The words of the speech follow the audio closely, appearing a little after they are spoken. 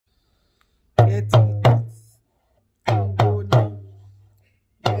getting it. Oh no,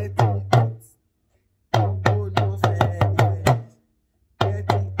 getting it. Oh no, getting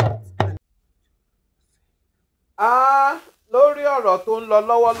it. Lórí ọ̀rọ̀ tó ń lọ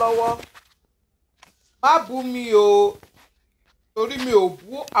lọ́wọ́lọ́wọ́, má bú mi o, torí mi ò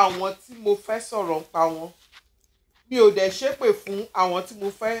bú àwọn tí mo fẹ́ sọ̀rọ̀ nípa wọn. Mi ò dẹ̀ ṣépè fún àwọn tí mo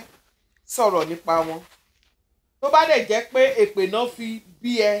fẹ́ sọ̀rọ̀ nípa wọn. Tó bá dẹ̀ jẹ́ pé èpè náà fi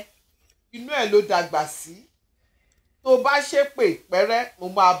bí ẹ, inú ẹ̀ ló dàgbà sí. Tó bá ṣépè pẹ́rẹ́, mo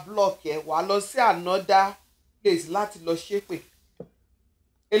máa block ẹ, wá lọ sí another place láti lọ ṣépè.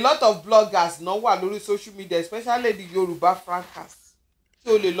 A lot of bloggers náà wà lórí social media, especially the Yorùbá frankers.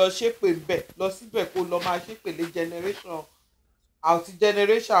 Tí o lè lọ ṣépè ńbẹ̀, lọ síbẹ̀ kó lọ máa ṣépè lé generation àti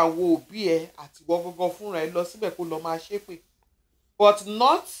generation wo òbí ẹ àti ìwọ gangan fúnra ẹ, lọ síbẹ̀ kó lọ máa ṣépè. But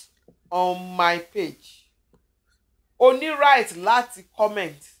not on my page. O ní right láti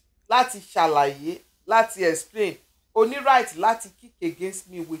comment, láti ṣàlàyé, láti explain. O ní right láti kick against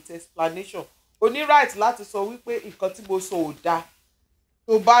me with explanation. O ní right láti sọ wípé nǹkan tí mo sọ ò dáa.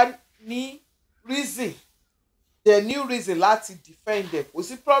 Tó bá ní reason, the new reason láti defend them, kò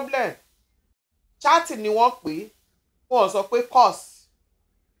sí problem. Chatting ni wọ́n pè, wọ́n sọ pé curse.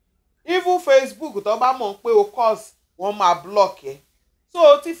 Even Facebook tó bá mọ̀ pé o curse, wọ́n máa block ẹ. So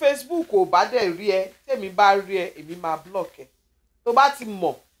tí Facebook ò bá dẹ̀ rí ẹ, tèmi bá rí ẹ, èmi máa block ẹ. Tó bá ti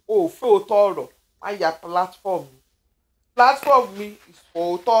mọ̀ o ò fẹ́ òótọ́ ọ̀rọ̀, má ya platform mi. Platform mi is for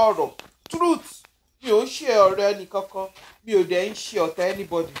òótọ́ ọ̀rọ̀. Truth. Mi ò ń ṣe ọ̀rẹ́ ẹnì kankan, mi ò dẹ̀ ń ṣe ọ̀tá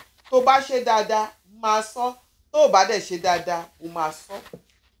anybody. Tó bá ṣe dáadáa, máa sọ. Tó bá dẹ̀ ṣe dáadáa, mo máa sọ.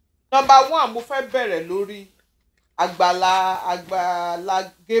 Number one, mo fẹ́ bẹ̀rẹ̀ lórí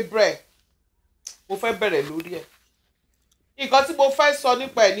agbala Gabriel. Mo fẹ́ bẹ̀rẹ̀ lórí ẹ̀. Nǹkan tí mo fẹ́ sọ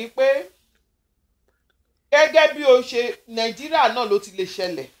nípa ẹ̀ ni pé gẹ́gẹ́ bí o ṣe Nàìjíríà náà ló ti lè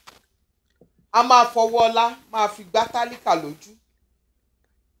ṣẹlẹ̀. A máa fọwọ́ ọlá máa fi gbá tálíkà lójú.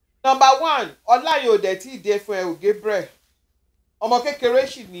 Number one, ọlá yóò dẹ̀ tí ì dé fún ẹ o Gabriel. Ọmọ kékeré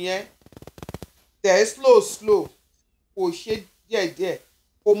sì nìyẹn. Tẹ̀ slow, kò ṣe díẹ̀díẹ̀,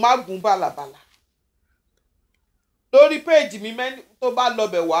 kò má gùn bàlàbàlà. Lórí page mi tó bá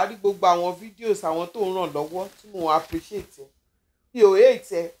lọbẹ̀ wá rí gbogbo àwọn videos àwọn tó ń ràn lọ́wọ́ tí mo appreciate ẹ. Mi ò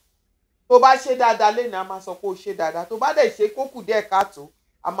hate ẹ. Tó bá ṣe dáadáa lẹ́nu, a máa sọ pé o ṣe dáadáa. Tó bá dẹ̀ ṣe kó kù díẹ̀ káàtó,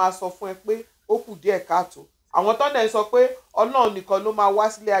 a máa sọ fún ẹ pé ó kù díẹ̀ káàtó. Àwọn tó dẹ̀ sọ pé Ọlọ́run nìkan ló máa wá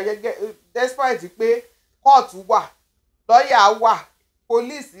sílé ayé despite pé court wà, lawyer wà,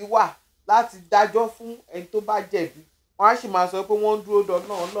 police wà láti dájọ́ fún ẹni tó bá jẹ̀bi. Wọ́n á sì máa sọ pé wọ́n ń dúró dọ̀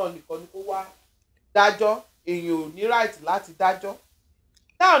Ọlọ́run nìkan ni kó wá dájọ́. Èèyàn ò ní right láti dájọ́.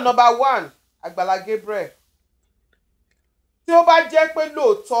 Now number one, Agbala Gabriel. Tí ó bá jẹ́ pé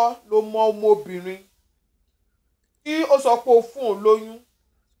lóòótọ́ ló mọ ọmọbìnrin tí ó sọ pé ó fún òun lóyún,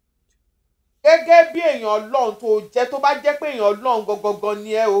 gẹ́gẹ́ bí èèyàn Ọlọ́run tó jẹ́, tó bá jẹ́ pé èèyàn Ọlọ́run gangan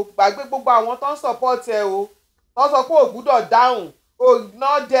ni ẹ o, gbàgbé gbogbo àwọn tó ń support ẹ o, tó sọ pé ò gbúdọ̀ dáhùn, o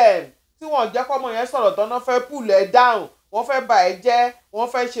ignore them, tí wọ́n jẹ́ kọ́mọ yẹn sọ̀rọ̀ tán náà fẹ́ pull ẹ down, wọ́n fẹ́ bà ẹ́ jẹ́, wọ́n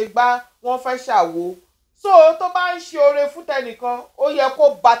fẹ́ ṣe gbá, wọ́n fẹ́ ṣàwo. So tó bá ń ṣe oore fún tẹnìkan, ó yẹ kó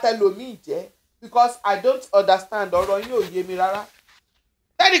bà tẹlòmíì jẹ́, because I don't understand, ọ̀rọ̀ yín ò yé mi rárá.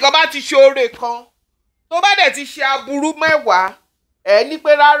 Tẹ́nìkan bá ti ṣe oore kan, tó bá dẹ̀ ti ṣe aburú mẹ́wàá, ẹ ní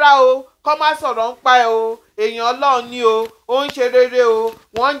pé rárá o, kọ́ má sọ̀rọ̀ ń pa ẹ o, èèyàn Ọlọ́run ni o, ó ń ṣe rere o,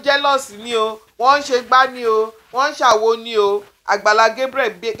 wọ́n ń jealous ni o, wọ́n ń ṣe gbá ni o, wọ́n ń ṣàwo ni o. Agbala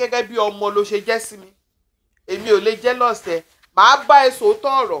Gabriel gẹ́gẹ́ bí ọmọ ló ṣe jẹ́ sí mi. Èmi ò lè jealous ẹ, màá bá ẹ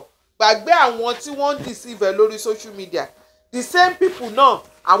sòótọ́ ọ̀rọ̀. Gbàgbé àwọn tí wọ́n ń deceive ẹ lórí social media. The same people náà,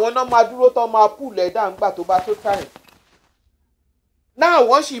 àwọn náà máa dúró tán máa pull ẹ down nígbà tó bá tó time. Now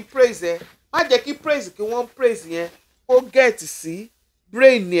wọ́n sì ń praise ẹ, má jẹ́ kí praise kí wọ́n praise yẹn kó get sí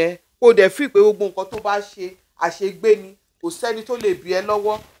brain yẹn, kó dẹ̀ fi pé gbogbo nǹkan tó bá ṣe àṣegbé ni, kò sẹ́ni tó lè bí ẹ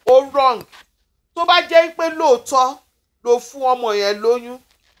lọ́wọ́. Ó wrong. Tó bá jẹ́ pé lóòótọ́ ló fún ọmọ yẹn lóyún,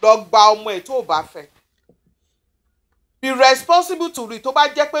 lọ gba ọmọ ẹ̀ tó bá fẹ́. Be responsible to it. Tó bá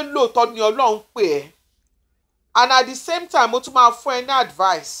jẹ́ pé lóòótọ́ ni Ọlọ́run pè ẹ́. And at the same time, mo tún máa fún ẹ ní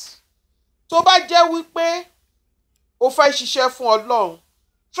advice. Tó bá jẹ́ wípé o fẹ́ ṣiṣẹ́ fún Ọlọ́run,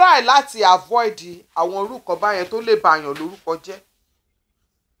 try láti avoid àwọn orúkọ báyẹn tó lè bàyàn lórúkọ jẹ́.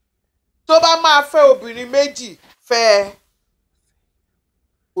 Tó bá máa fẹ́ obìnrin méjì, fẹ́ ẹ.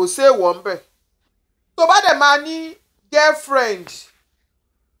 Kò sí èèwọ̀ ńbẹ̀. Tó bá dẹ̀ máa ní girlfriend,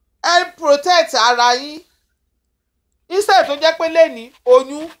 ẹ protect ara yín. Instead tó jẹ́ pé lẹ́ni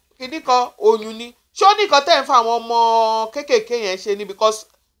oyún kìíní kan oyún ni. Ṣé ó ní nǹkan tẹ́ ń fa àwọn ọmọ kéékèèké yẹn ṣe ni? Because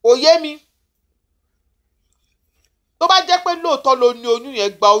kò yé mi. Tó bá jẹ́ pé lóòótọ́ ló ní oyún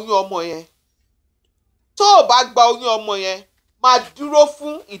yẹn, gba oyún ọmọ yẹn. Tó o bá gba oyún ọmọ yẹn, máa dúró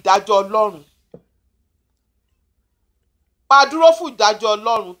fún ìdájọ́ Ọlọ́run. máa dúró fún ìdájọ́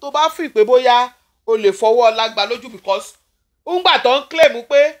Ọlọ́run. Tó bá fi pé bóyá o lè fọwọ́ lágbá lójú because ńgbà tó ń claim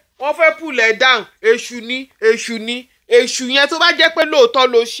pé wọ́n fẹ́ pull ẹ̀ down èṣù ni èṣù yẹn tó bá jẹ́ pé lóòótọ́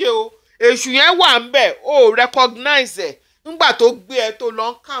ló ṣe o èṣù yẹn wà ń bẹ̀ o recognize ẹ̀ ńgbà tó gbé ẹ tó lọ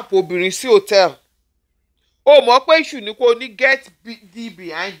ń camp obìnrin sí hotel o mọ̀ pé èṣù ni kò ní get thee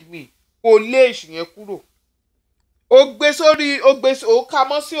behind me kò lé èṣù yẹn kúrò ó gbé sórí ó ká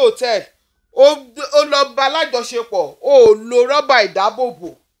mọ́ sí hotel ó lọ bá alájọṣepọ̀ ó lo rọ́bà ìdábòbò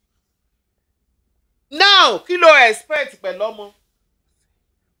now kí ló expect pẹ̀lú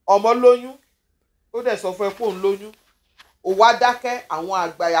ọmọ lóyún ó dẹ̀ sọ fún ẹ pé òun lóyún ó wá dákẹ́ àwọn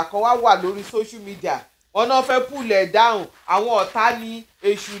àgbàyà kan wà lórí social media wọn náà fẹ́ pull ẹ̀ down àwọn ọ̀tá ní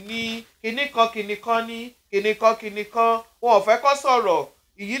èṣù ní kìnnìkan ní kìnnìkan wọn ò fẹ́ kó sọ̀rọ̀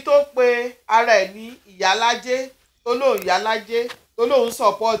èyí tó pe ara ẹ̀ ní iyalaje tó lóun iyalaje tó lóun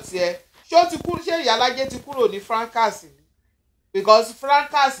support ẹ ṣé iyalaje ti kúrò ní fracas ni because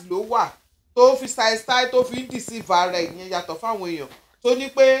fracas ló wà tó fi style tó fi ń deceive ara ẹ̀ yẹn yàtọ̀ fáwọn èèyàn tó ní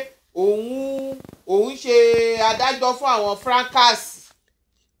pé òun ṣe adájọ́ fún àwọn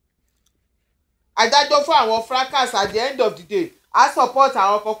fracas at the end of the day a support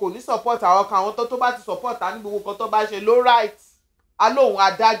àwọn kan kò ní support àwọn kan àwọn tó bá ti support á ní gbogbo kan tó bá ṣe ló right á lóun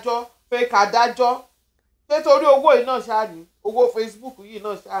adájọ́ fake adájọ́ ṣé torí owó yìí náà ṣáà ní owó Facebook yìí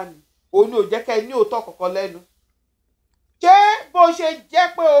náà ṣáà ní òun ni ò jẹ́ kẹ́ ẹ ní òótọ́ kankan lẹ́nu ṣé bó ṣe jẹ́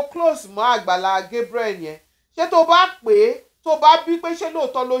pé o close mọ́ Àgbàlá Gabriel yẹn ṣé tó bá pè é tó bá bí pé ṣé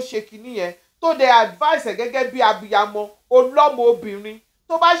lóòótọ́ ló ṣe kinní yẹn tó dé advice ẹ̀ gẹ́gẹ́ bí abiyamọ olọ́mọ obìnrin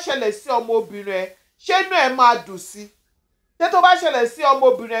tó bá ṣẹlẹ̀ sí ọmọ obìnrin ẹ̀ ṣé inú ẹ̀ máa dùn sí ṣé tó bá ṣẹlẹ̀ sí ọmọ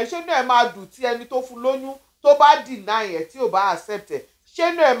obìnrin ẹ̀ ṣé inú ẹ̀ máa dùn tí ẹni tó fún lóyún tó bá deny ẹ̀ tí ò bá accept ẹ̀ ṣé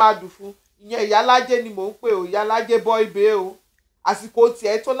inú ẹ̀ máa dùn fún ìyẹn iyalaje ni mò ń pè ó iyalaje bọ́ ibè o àsìkò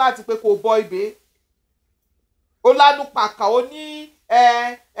tiẹ̀ tó láti pé kó bọ́ ibè ó lánú pàkà ó ní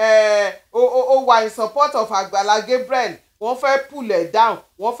ó wà in support of Àgbàlá Gabriel wọ́n fẹ́ pull ẹ̀ down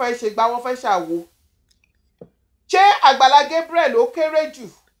wọ́n fẹ́ ṣe gbá wọ́n fẹ́ ṣàwo ṣé Àgbàlá Gabriel ó kéré jù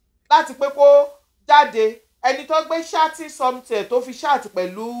láti pé kó jáde ẹni tó gbé ṣáàtì something tó fi ṣáàtì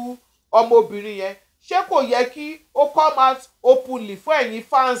pẹ̀lú ọmọbìnrin yẹn ṣé kò yẹ kí ó come out openly fún ẹ̀yin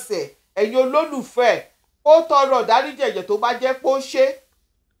fans ẹ̀yin olólùfẹ́ ó tọrọ ìdáríjì ẹ̀jẹ̀ tó bá jẹ́ pé ó ṣe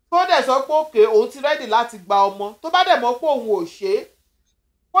tó dẹ̀ sọ pé òkè òun ti rẹ́dì láti gba ọmọ tó bá dẹ̀ mọ̀ pé òun ò ṣe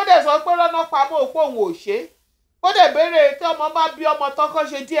kó dẹ̀ sọ pé rọ́nà pamọ́ pé òun ò ṣe kó dẹ̀ béèrè tí ọmọ bá bí ọmọ tán kó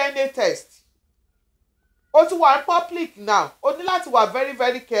ṣe DNA test ó ti wà ní public now ó ní láti wà very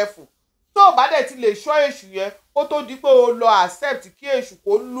very careful tó o bá dẹ̀ ti lè ṣọ́ èṣù yẹn kó tó di pé o lọ accept kí èṣù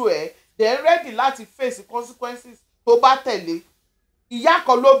kó lù ẹ́ then ready láti face consequences tó bá tẹ̀lé ìyá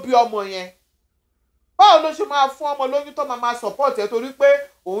kan ló bí ọmọ yẹn báwo ló ṣe máa fún ọmọ lóyún tó máa support ẹ torí pé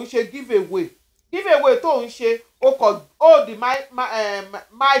òun ṣe give away tó ń ṣe ó kọ hold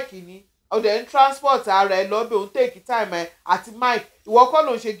mic ni ó dẹ̀ ń transport ara ẹ lọ́bẹ̀ òun take time ẹ àti mic ìwọ kọ́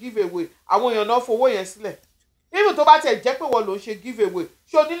ló ń ṣe give away àwọn èèyàn náà fowó yẹn sílẹ̀ even tó bá tẹ̀ jẹ́ pé wọ́n ló ń ṣe give away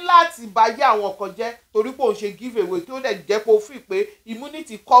ṣé o ní láti bá yé àwọn kan jẹ́ torí pé òun ṣe give away kí ó dẹ̀ jẹ́ pé ó fi pé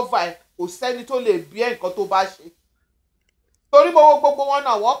immunity cover ẹ kò sẹ́ni tó lè bí ẹ̀ nǹkan tó bá ṣe torí gbogbo wọn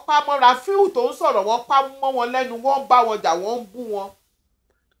náà wọ́n pa mọ́ra fíù tó ń sọ̀rọ̀ wọ́n pa mọ́ wọn lẹ́nu wọ́n bá wọn jà wọ́n ń bú wọn.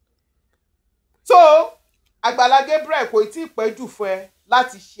 so Àgbàlá Gabriel kò tí ì pẹ́ jù fún ẹ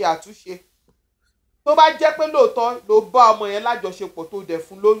láti ṣe àtúnṣe tó bá jẹ́ pé lóòótọ́ ló bá ọmọ yẹn lájọṣepọ̀ tó dẹ̀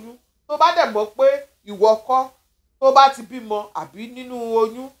fún lóyún tó bá dẹ̀ mọ̀ pé ìwọ kọ́ tó bá ti bímọ àbí nínú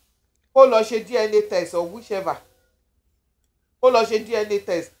oyún kó lọ ṣe DNA test or whichever kó lọ ṣe DNA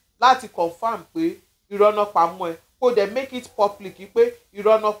test láti confam pé irọ́ náà pamọ́ ẹ kó dẹ̀ make it public pé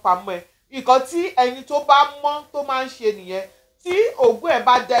irọ́ náà pamọ́ ẹ nǹkan tí ẹni tó bá mọ̀ tó máa ń ṣe nìyẹn tí ògùn ẹ̀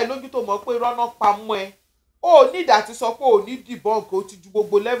bá dá ẹ lójú tó mọ̀ pé irọ́ náà pamọ́ ẹ ó ní ìdàtí sọ pé ò ní debunk ó ti ju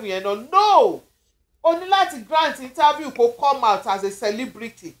gbogbo level yẹn náà no o ní láti grant interview kó come out as a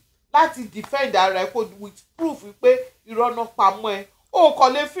celebrity láti defend ara ẹ kó with proof pé irọ́ náà pamọ́ ẹ ó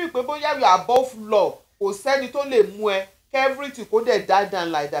kàn lè fi pé bóyá you are above law kò sẹ́ni tó lè mú ẹ everything kó dẹ̀ die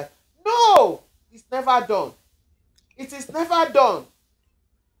down like that no it's never done. It is never done.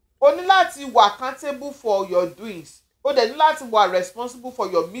 O ní láti wà accountable for your doings. O dẹ̀ ní láti wà responsible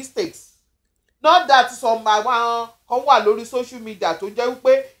for your mistakes. Not that some àwọn kan wà lórí social media tó jẹ́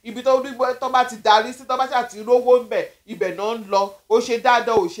wípé ibi tó rí tó bá ti darí sí tó bá ṣàti rówó ń bẹ̀ ibẹ̀ náà ń lọ. Ó ṣe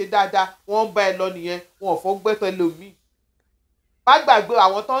dáadáa ó ṣe dáadáa wọ́n ń bá ẹ lọ nìyẹn wọn ò fọ́ gbẹ́tọ̀ ẹlòmíì. Má gbàgbé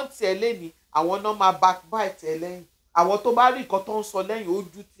àwọn tó ń tiẹ̀ lẹ́ni àwọn náà máa backbite ẹ lẹ́yìn. Àwọn tó bá rí nǹkan tó ń sọ lẹ́yìn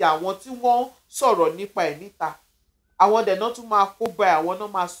ojú ti àwọn tí wọ́n sọ̀rọ̀ nípa ẹ̀ níta. Àwọn dẹ̀ náà tún máa kó bá àwọn náà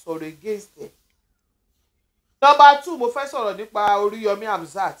máa sọ̀rọ̀ against ẹ̀. Number 2 mo fẹ́ sọ̀rọ̀ nípa Oriyomi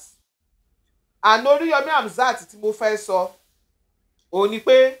Hamzat. And Oriyomi Hamzat tí mo fẹ́ sọ òun ni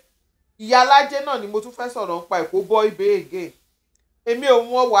pé iyalaje náà ni mo tún fẹ́ sọ̀rọ̀ nípa ẹ̀kọ́ bọ́ ibẹ̀ again. Èmi ò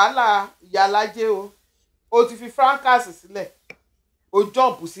mọ wàhálà iyalaje o ti fi fracas sílẹ̀ o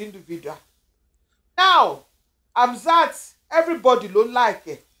jump sí individual. Now hamzat everybody ló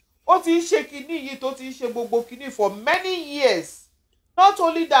like ẹ̀, ó ti ń ṣe kinní yìí tó ti ń ṣe gbogbo kinní for many years. Not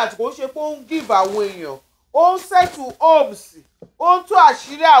only that, kò ṣe pé ó ń give àwọn èèyàn, ó ń settle homes, ó ń tú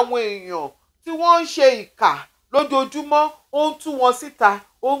àṣírí àwọn èèyàn tí wọ́n ń ṣe ìkà lójoojúmọ́, ó ń tú wọn síta,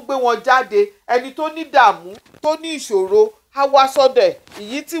 ó ń gbé wọn jáde. Ẹni tó ní dààmú tó ní ìṣòro á wá sọ́dọ̀ ẹ̀.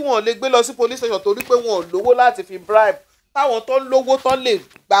 Èyí tí wọ́n lè gbé lọ sí police station torí pé wọn ò lówó láti fi bribe, táwọn tó ń lówó tán lè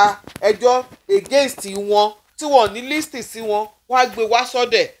gba ẹjọ́ against wọn tí wọ́n ní list sí wọn, wọ́n á gbé wá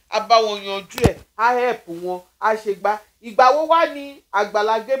sọ́dọ̀ ẹ̀, á bá wọn yanjú ẹ̀, á help wọn, á ṣe gbá. Ìgbà wo wá ní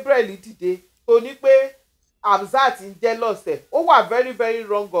Agbala Gabriel dìde tó ní pé hamzat ń jealous ẹ̀? Ó wà very very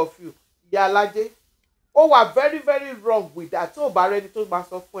wrong of you iyalaje, ó wà very very wrong with that. Tó bá rẹni tó máa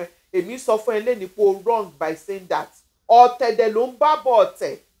sọ fún ẹ, èmi sọ fún ẹ lẹ́ni pé o wrong by saying that. Ọ̀tẹ̀dẹ̀ ló ń bá bọ̀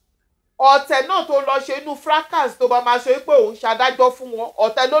ọ̀tẹ̀ náà tó lọ ṣe inú fracas tó bá máa ṣe pé òun ṣadájọ́ fún wọn,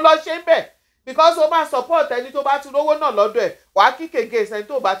 ọ̀tẹ̀ ló lọ ṣe bẹ́ẹ̀ because ó máa support ẹni tó bá ti rówó náà lọ́dọ̀ ẹ̀, wàá kíkèké ẹni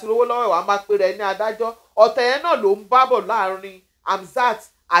tó bá ti rówó lọ́wọ́ ẹ̀, wàá máa pèrè ẹni adájọ́. Ọ̀tẹ̀ yẹn náà ló ń bá bọ̀ láàrin hamzat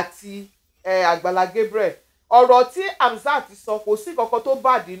àti Agbala Gabriel. Ọ̀rọ̀ tí hamzat sọ kò sí kankan tó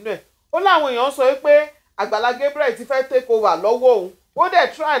bá dínú ẹ̀. Ó láwọn èèyàn sọ pé Agbala Gabriel ti fẹ́ take over lọ́wọ́ òun. Ó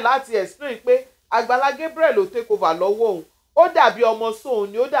dẹ̀ try láti explain pé Agbala Gabriel ló take over lọ́wọ́ òun. Ó dàbí ọmọ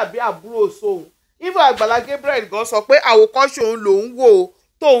sóun ni, ó dàbí àbúrò sóun. Even Agbala Gabriel gan sọ pé àwòkọ́ṣe òun lòun wò ó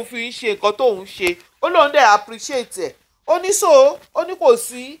tóun fi ń ṣe nǹkan tóun ṣe. Ó lóun dẹ̀ appreciate ẹ̀. Ó ní kò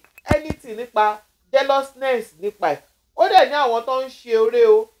sí anything nípa jealousness nípa ẹ̀. Ó dẹ̀ ní àwọn tó ń ṣe oore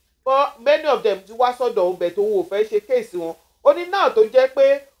o, but many of them ti wá sọ́dọ̀ òun bẹ̀ tó wò fẹ́ ṣe kéèsì wọn. Ó ní náà tó jẹ́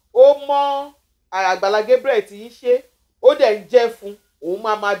pé ó mọ Agbala Gabriel ti ń ṣe, ó dẹ̀ ń jẹ́ fún òun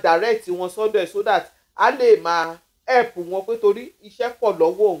máa direct wọn sọ́dọ̀ ẹ̀ so that a lè máa help wọn pé torí iṣẹ́ pọ̀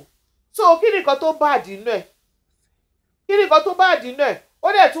lọ́wọ́ òun. So kí ni nǹkan tó bá dínú ẹ̀?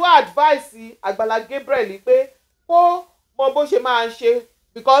 Ó dẹ̀ tún advice Agbala Gabriel pé kó mọ bó ṣe máa ń ṣe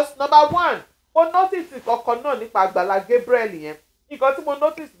because number one, mo notice kankan náà nípa Agbala Gabriel yẹn. Nǹkan tí mo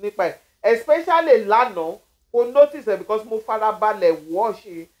notice nípa ẹ̀ especially lánàá, mo notice ẹ̀ because mo farabalẹ̀ watch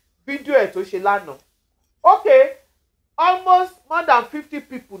fídíò ẹ̀ tó ṣe lánàá. Okay, almost more than 50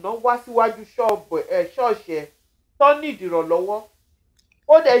 people náà wá síwájú ṣọ́ọ̀ṣì ẹ̀ tó ní ìdìrànlọ́wọ́.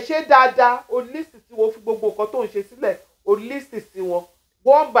 Ó dẹ̀ ṣe dáadáa, ó list tí wọ́n fi gbogbo nǹkan tó ń ṣe sílẹ̀, ó list sí wọn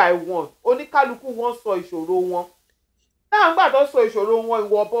one by one. Oníkálukú wọn sọ ìṣòro wọn. Náà nígbà tó sọ ìṣòro wọn,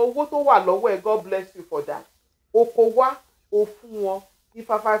 ìwọ̀nba owó tó wà lọ́wọ́ ẹ̀, God bless you for that. O kò wá, o fún wọn ní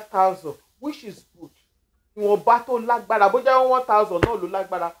 5,000 which is good. Ìwọ̀nba tó lágbára, bó jẹ́ 1,000 náà ló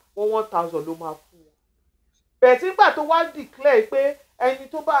lágbára, 1,000 ló máa fún wọn. Bẹ̀ẹ̀ tí nígbà tó wá declare pé ẹni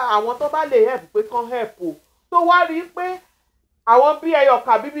tó bá àwọn tó bá lè help pé kán help o, tó wá rí pé àwọn bí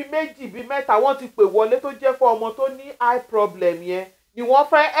ẹyọkà bíbí méjì bí mẹ́ta wọ́n ti pè wọlé tó jẹ́ fún ọmọ tó ní eye problem yẹn ni wọ́n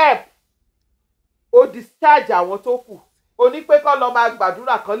fẹ́ help. Ó discharge àwọn tó kù. Ó ní pé kán lọ máa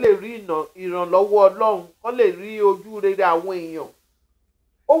gbàdúrà kán lè rí ìrànlọ́wọ́ Ọlọ́run, kán lè rí ojú rere àwọn èèyàn.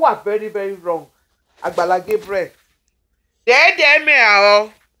 Ó wà very very wrong Agbala Gabriel. Dẹ́ẹ̀dẹ́ẹ́ mẹ́àọ́,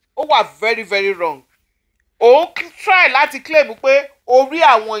 ó wà very very wrong. Òun try láti claim pé orí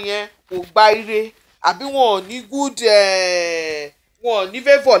àwọn yẹn kò gba ire, àbí wọn ò ní good wọn ò ní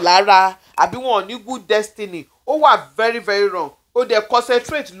favour lára, àbí wọn ò ní good destiny. Ó wà very very wrong. Ó dẹ̀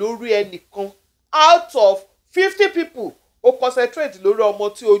concentrate lórí ẹnìkan out of 50 people. Ó concentrate lórí ọmọ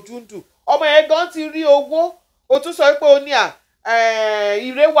tí ojú ń dùn. Ọmọ yẹn gan ti rí owó. Ó tún sọ pé ó ní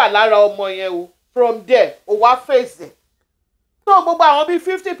ire wà lára ọmọ yẹn o. From there ó wá face ẹ̀. So gbogbo àwọn bíi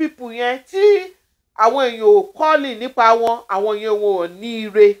 50 people yẹn tí àwọn èèyàn ò calling nípa wọn, àwọn yẹn wọn ò ní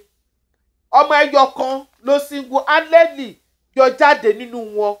ire. Ọmọ ẹyọ kan ló single handedly yọ jáde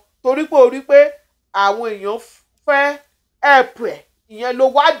nínú wọn torí pé ó rí pé àwọn èèyàn fẹ́ help ẹ̀. Ìyẹn ló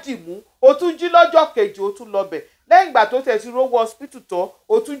wá dì mú. Ó tún jí lọ́jọ́ kejì, ó tún lọ bẹ̀. Lẹ́yìn ìgbà tó tẹ̀ sí rówó hospital tán,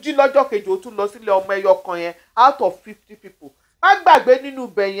 ó tún jí lọ́jọ́ kejì, ó tún lọ sílé ọmọ ẹyọ kan yẹn out of 50 people. Má gbàgbé nínú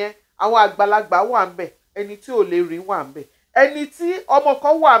ibẹ̀ yẹn àwọn àgbàlagbà wà ń bẹ̀, ẹni tí ò lè rìn wà ń bẹ̀, ẹni tí ọmọ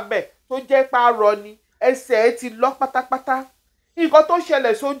kan wà ń bẹ̀ tó jẹ́ pààrọ̀ ni, ẹsẹ̀ ẹ ti lọ pátápátá. Nǹkan tó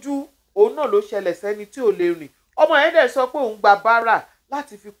ṣẹlẹ̀ sójú òun náà ló ṣẹlẹ̀ sẹ́ni tí ò lè rìn. Ọmọ yẹn dẹ̀ sọ pé òun gba bárà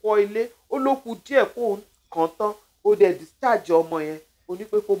láti fi kọ́ ilé, ó ló kù díẹ̀ kó òun kàn tán. Ó dẹ̀ discharge ọmọ yẹn, ó ní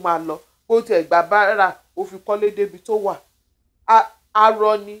pé kó máa lọ, kó tiẹ̀ gba bárà, ó fi kọ́lé débi tó wà.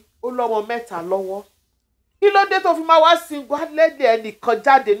 Arọ ni, ó lọ́mọ 3 lọ́wọ́. Kí ló dé tó fi máa wá single handedly ẹnìkan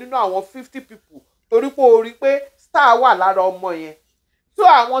jáde nínú àwọn 50 people torí pé ó rí pé star wà lára ọmọ yẹn? So so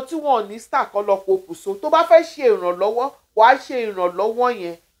àwọn tí wọn ò ní star kan lọ pokùnso tó bá fẹ́ ṣe ìrànlọ́wọ́ wàá ṣe ìrànlọ́wọ́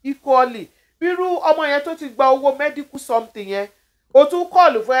yẹn equally. Bírú ọmọ yẹn tó ti gba owó medical something yẹn o tún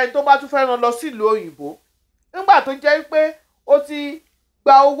kọ́ọ̀lù fún ẹni tó bá tún fẹ́ rán lọ sílùú òyìnbó nígbà tó jẹ́ pé o ti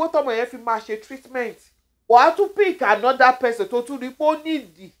gba owó tọmọ yẹn fi máa ṣe treatment wàá tún pick another person tó tún rí pé ó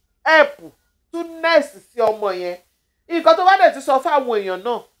need help tún nurse sí ọmọ yẹn. Nǹkan tó bá dẹ̀ ti sọ fáwọn èèyàn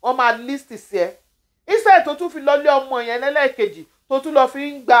náà wọ́n máa list sí ẹ instead tó tún fi lọ lé ọmọ yẹn lẹ́lẹ́kejì tó tún lọ fi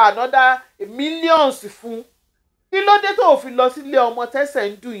ń gba another millions fún. Kí ló dé tó fi lọ sílé ọmọ tẹ́sẹ̀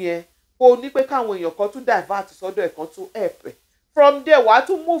ń dùn yẹn kó o ní pé káwọn èèyàn kan tún divert sọ́dọ̀ ẹ̀ kan tún help ẹ̀. From there wàá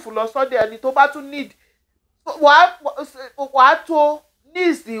tún move lọ sọ́dọ̀ ẹni tó bá tún need wàá tó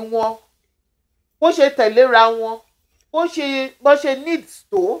needs wọn bó ṣe tẹ̀léra wọn bó ṣe needs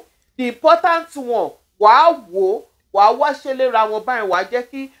tó the important one wàá wò wàá wá ṣe léra wọn báyìí wàá jẹ́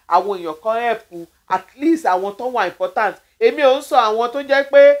kí àwọn èèyàn kan help at least àwọn tó wà important. Èmi ò ń sọ àwọn tó jẹ́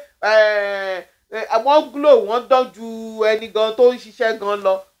pé àwọn glow wọ́n dán ju ẹni gan tó ń ṣiṣẹ́ gan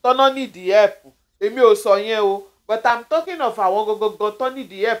lọ tọ́nà need help. Èmi ò sọ yẹn o but I'm talking of àwọn gangan tó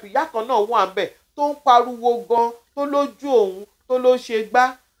need help. Ìyá kan náà wà ń bẹ̀ tó ń pariwo gan tó lójú òun tó ló ṣe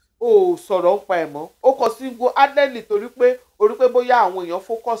gbá ò sọ̀rọ̀ ń pa ẹ̀ mọ́ ó kọ sí go adley torí pé orí pé bóyá àwọn èèyàn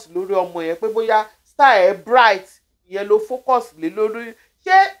focus lórí ọmọ yẹn pé bóyá star ẹ̀ bright yẹn ló focus lé lórí.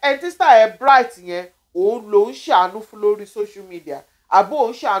 Ṣé ẹni tí star ẹ̀ bright yẹn òun ló ń ṣàánú fún lórí social media àbó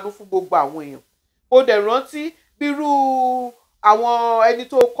òun ṣàánú fún gbogbo àwọn èèyàn. Ó dẹ̀ rántí bírú àwọn ẹni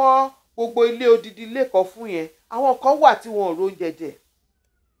tó kọ́ gbogbo ilé odidi ilé kan fún yẹn àwọn kan wà tí wọn ò ro oúnjẹ jẹ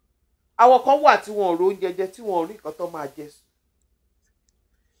àwọn kan wà tí wọn ò ro oúnjẹ jẹ tí wọn ò rí nǹkan tó máa jẹ sùn.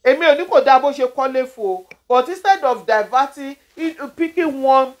 Èmi ò ní kò dáa bó ṣe kọ́lé fún o but instead of diverting picking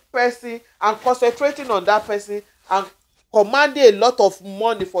one person and concentrating on that person and commanding a lot of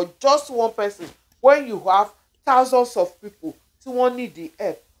money for just one person when you have thousands of people tí wọ́n need the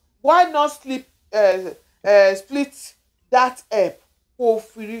help, why not split that help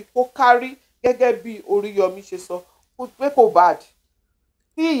kó kárí gẹ́gẹ́ bí Oríyọmí ṣe sọ pé kò bad.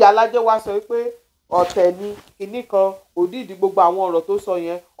 Tí Ìyálájé wá sọ pé ọ̀tẹ̀ ni kinní kan òdìdí gbogbo àwọn ọ̀rọ̀ tó sọ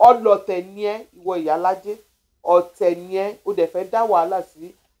yẹn ọlọ̀tẹ̀ ni ẹ́ ìwọ Ìyálájé ọ̀tẹ̀ ni ẹ́ ó dẹ̀ fẹ́ dá wàhálà sí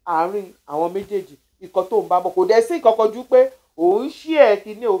àárín àwọn méjèèjì nǹkan tó ń bá bọ̀ kò dẹ̀ sí ìkọ̀kọ̀ ju pé òun ṣí ẹ̀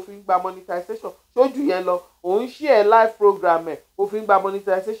kinní òfin gba monetization ṣójú yẹn lọ òun ṣí ẹ̀ live program ẹ̀ òfin gba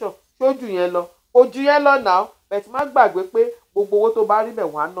monetization ṣójú yẹn lọ ojú yẹn lọ náà bẹ̀tì má gbàgbé pé gbogbo owó tó bá rí bẹ̀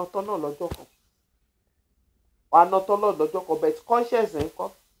wọ́n á ná tán náà lọ́jọ́ kan wọ́n á ná tán náà lọ́jọ́ kan bẹ̀tì conscience ẹ̀ ń kọ́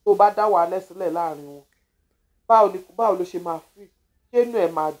tó bá dá wàhálà sílẹ̀ láàrin wọn báwo ló ṣe máa fi ṣé inú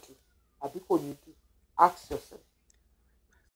ẹ̀ máa dùn àbí kò ní dùn ask yourself.